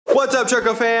What's up,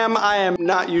 Churco fam? I am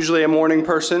not usually a morning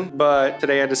person, but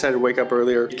today I decided to wake up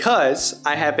earlier because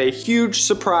I have a huge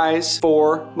surprise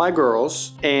for my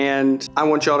girls, and I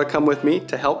want y'all to come with me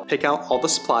to help pick out all the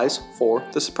supplies for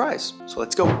the surprise. So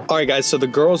let's go. All right, guys, so the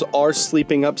girls are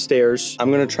sleeping upstairs. I'm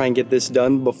gonna try and get this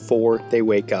done before they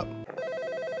wake up.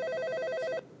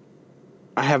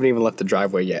 I haven't even left the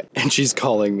driveway yet, and she's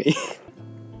calling me.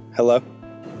 Hello?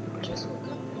 Just woke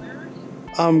up. Where are you?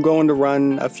 I'm going to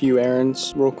run a few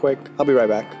errands real quick. I'll be right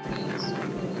back.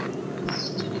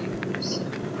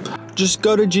 Just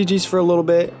go to Gigi's for a little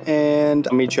bit, and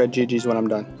I'll meet you at Gigi's when I'm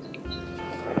done.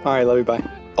 All right, love you, bye.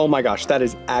 Oh my gosh, that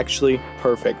is actually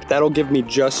perfect. That'll give me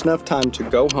just enough time to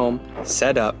go home,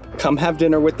 set up, come have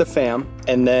dinner with the fam,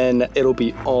 and then it'll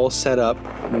be all set up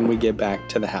when we get back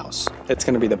to the house. It's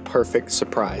gonna be the perfect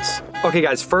surprise. Okay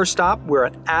guys, first stop, we're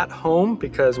at home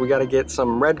because we gotta get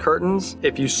some red curtains.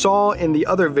 If you saw in the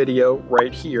other video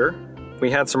right here, we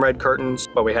had some red curtains,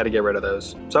 but we had to get rid of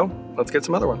those. So let's get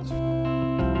some other ones.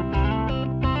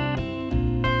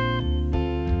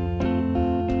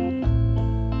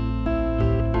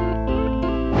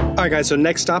 All right guys, so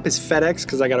next stop is FedEx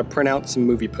because I gotta print out some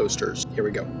movie posters. Here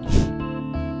we go.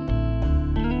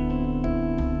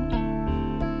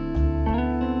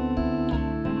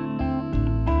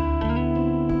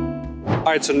 All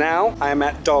right, so now I am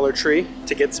at Dollar Tree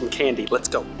to get some candy. Let's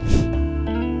go.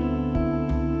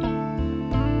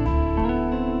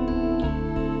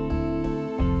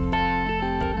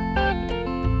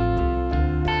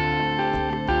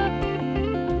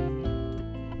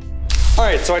 All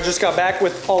right, so I just got back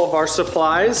with all of our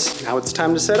supplies. Now it's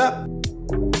time to set up.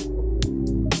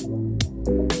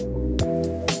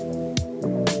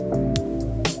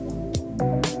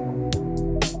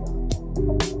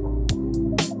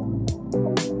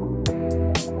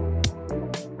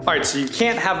 All right, so you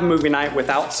can't have a movie night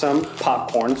without some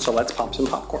popcorn, so let's pop some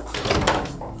popcorn.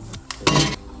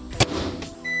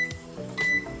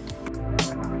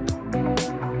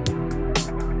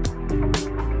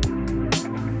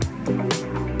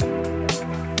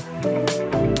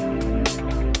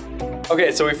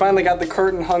 Okay, so we finally got the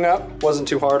curtain hung up. Wasn't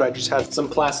too hard, I just had some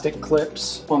plastic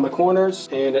clips on the corners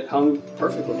and it hung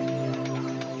perfectly.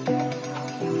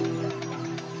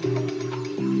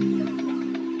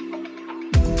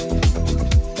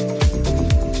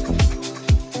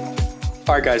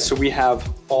 All right guys, so we have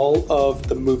all of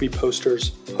the movie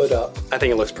posters put up. I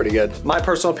think it looks pretty good. My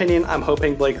personal opinion, I'm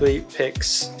hoping Blakeley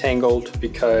picks Tangled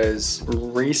because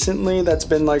recently that's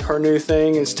been like her new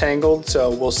thing is Tangled,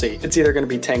 so we'll see. It's either gonna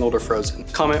be Tangled or Frozen.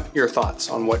 Comment your thoughts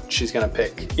on what she's gonna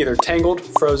pick. Either Tangled,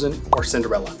 Frozen, or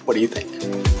Cinderella. What do you think?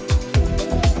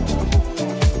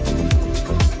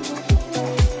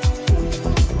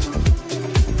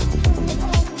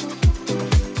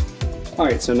 All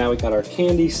right, so now we got our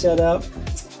candy set up,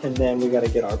 and then we gotta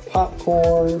get our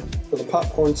popcorn for the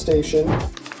popcorn station.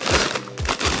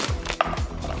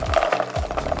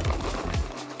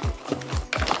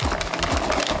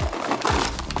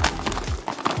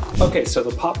 Okay, so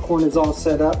the popcorn is all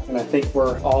set up, and I think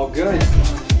we're all good.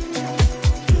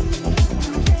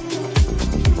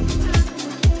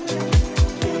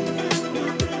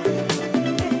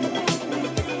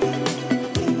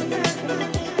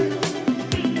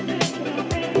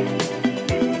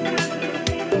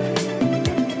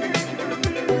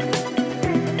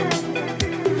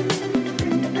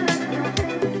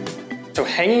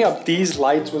 Hanging up these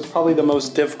lights was probably the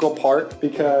most difficult part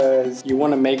because you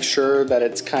want to make sure that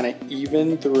it's kind of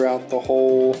even throughout the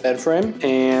whole bed frame,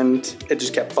 and it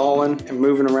just kept falling and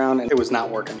moving around and it was not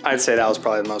working. I'd say that was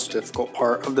probably the most difficult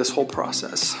part of this whole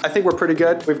process. I think we're pretty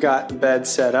good. We've got the bed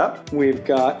set up. We've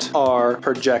got our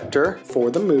projector for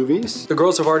the movies. The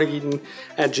girls have already eaten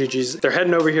at Gigi's. They're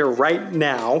heading over here right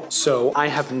now, so I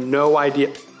have no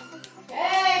idea.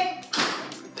 Hey!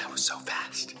 That was so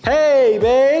fast. Hey,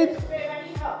 babe!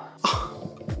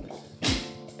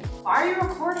 Why are you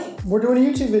recording? We're doing a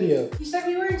YouTube video. You said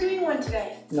we weren't doing one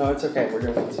today. No, it's okay. We're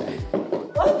doing it today.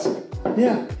 What?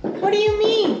 Yeah. What do you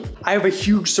mean? I have a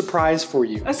huge surprise for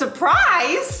you. A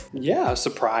surprise? Yeah, a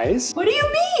surprise. What do you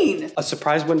mean? A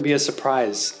surprise wouldn't be a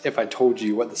surprise if I told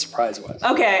you what the surprise was.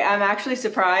 Okay, I'm actually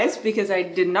surprised because I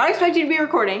did not expect you to be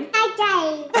recording.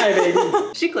 Hi,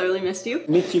 baby. She clearly missed you.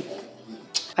 Missed you.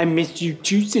 I missed you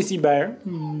too, sissy bear.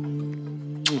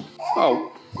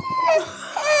 Oh.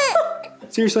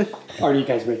 Seriously? Are you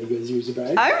guys ready to go to your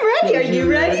surprise? I'm ready. Are you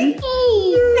ready?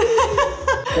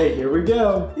 Okay, here we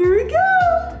go. Here we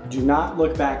go. Do not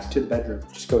look back to the bedroom.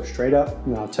 Just go straight up,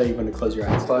 and I'll tell you when to close your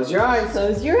eyes. Close your eyes.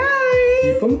 Close your eyes.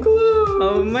 Keep them closed.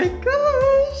 Oh my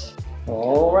gosh.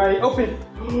 All right, open.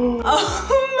 Oh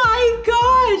my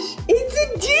gosh. It's a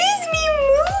Disney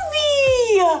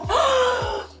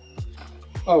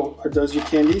Oh, are those your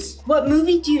candies? What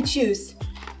movie do you choose?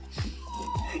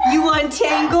 You want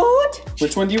Tangled?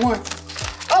 Which one do you want?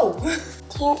 Oh.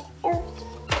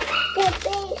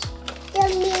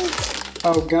 Gummies.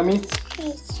 Oh, gummies?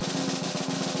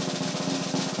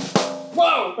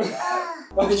 Whoa!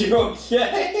 Are you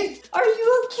okay? Are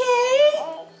you okay?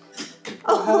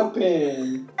 What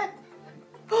happened?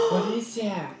 What is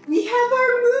that? We have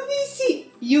our movie seat.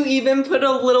 You even put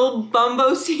a little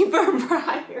bumbo seat for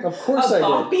Bryer. Of course I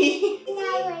did.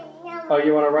 Oh,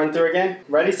 you want to run through again?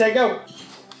 Ready, set, go.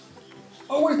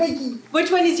 Oh, where's BINKY?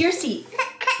 Which one is your seat?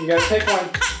 You gotta pick one.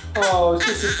 Oh,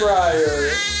 Sister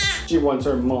Bryer. She wants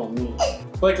her mommy.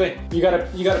 Blakeley, you gotta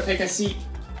pick a seat.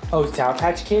 Oh, Sour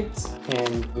Patch Kids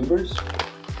and Goobers.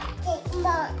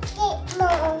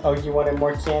 Oh, you wanted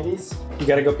more candies? You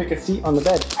gotta go pick a seat on the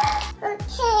bed.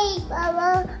 Okay,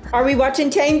 Mama. Are we watching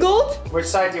Tangled? Which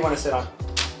side do you want to sit on?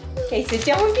 Okay, sit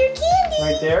down with your candy.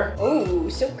 Right there? Oh,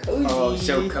 so cozy. Oh,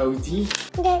 so cozy.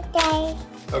 Okay.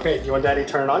 Okay, do you want Daddy to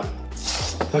turn it on?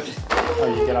 Okay.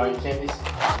 Oh, you get all your candies?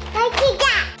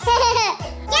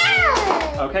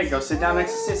 Yeah. Okay, go sit down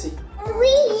next to Sissy.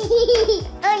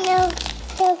 Oh no,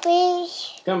 the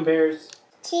fish. Gum bears.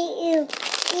 To you.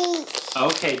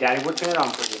 Okay, Daddy, we'll turn it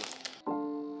on for you.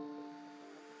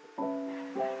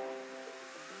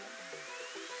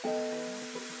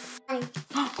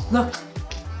 Look.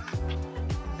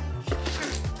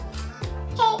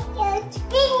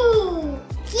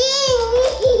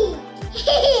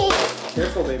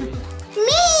 Careful, baby. Me.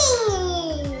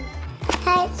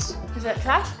 Is that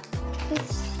trash?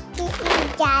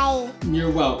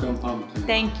 You're welcome, Pumpkin.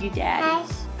 Thank you, Dad.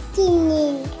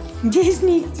 Disney.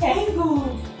 Disney's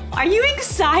Tangled. Are you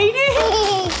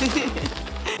excited?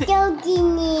 Go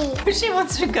Disney. She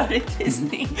wants to go to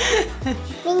Disney.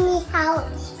 Mini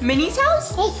house. Minnie's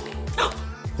house? Is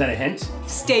that a hint?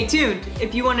 Stay tuned.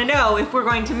 If you want to know if we're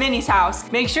going to Minnie's house,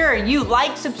 make sure you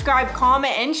like, subscribe,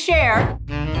 comment, and share.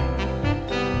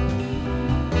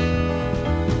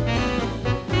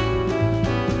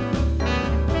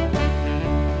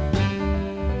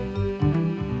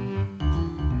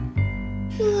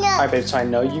 All right, babe, so I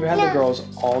know you had the girls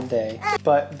all day,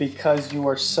 but because you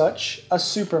are such a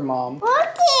super mom,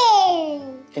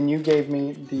 and you gave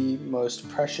me the most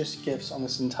precious gifts on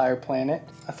this entire planet,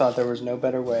 I thought there was no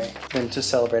better way than to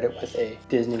celebrate it with a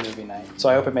Disney movie night. So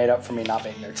I hope it made up for me not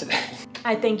being there today.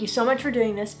 I thank you so much for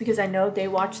doing this because I know they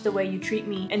watch the way you treat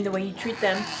me and the way you treat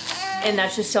them. And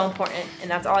that's just so important. And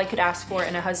that's all I could ask for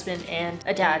in a husband and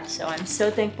a dad. So I'm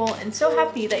so thankful and so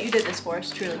happy that you did this for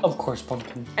us, truly. Of course,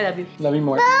 Pumpkin. I love you. Love you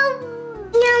more. No,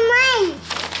 mine.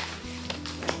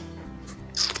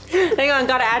 Hang on,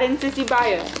 gotta add in Sissy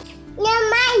Bryer. No,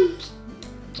 mine.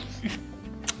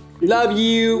 Love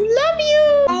you. Love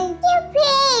you. Love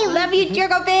Love you,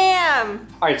 Churcofam.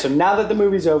 All right, so now that the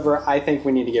movie's over, I think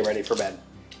we need to get ready for bed.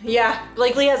 Yeah,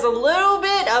 Blakeley has a little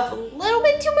bit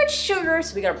too much sugar,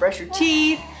 so we gotta brush her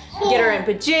teeth, get her in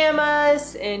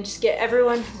pajamas, and just get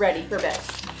everyone ready for bed.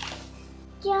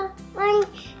 You want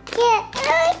to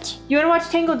get You wanna watch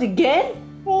Tangled again?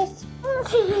 this?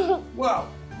 Wow.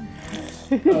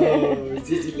 Oh, is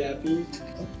he laughing?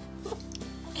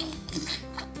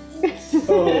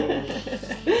 Oh.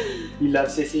 You love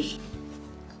Sissy?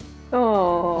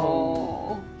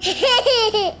 Oh.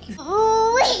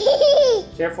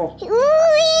 Careful.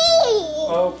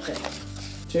 Okay.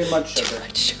 Too much sugar.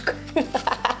 Sugar.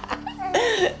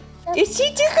 Is she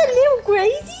just a little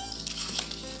crazy?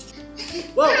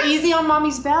 Whoa, easy on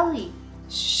mommy's belly.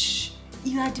 Shh.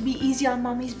 You have to be easy on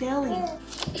mommy's belly.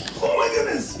 Oh my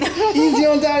goodness! Easy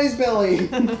on daddy's belly.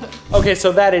 Okay,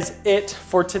 so that is it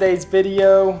for today's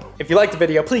video. If you liked the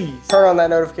video, please turn on that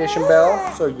notification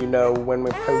bell so you know when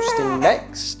we're posting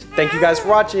next. Thank you guys for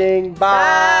watching.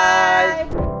 Bye.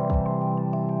 Bye.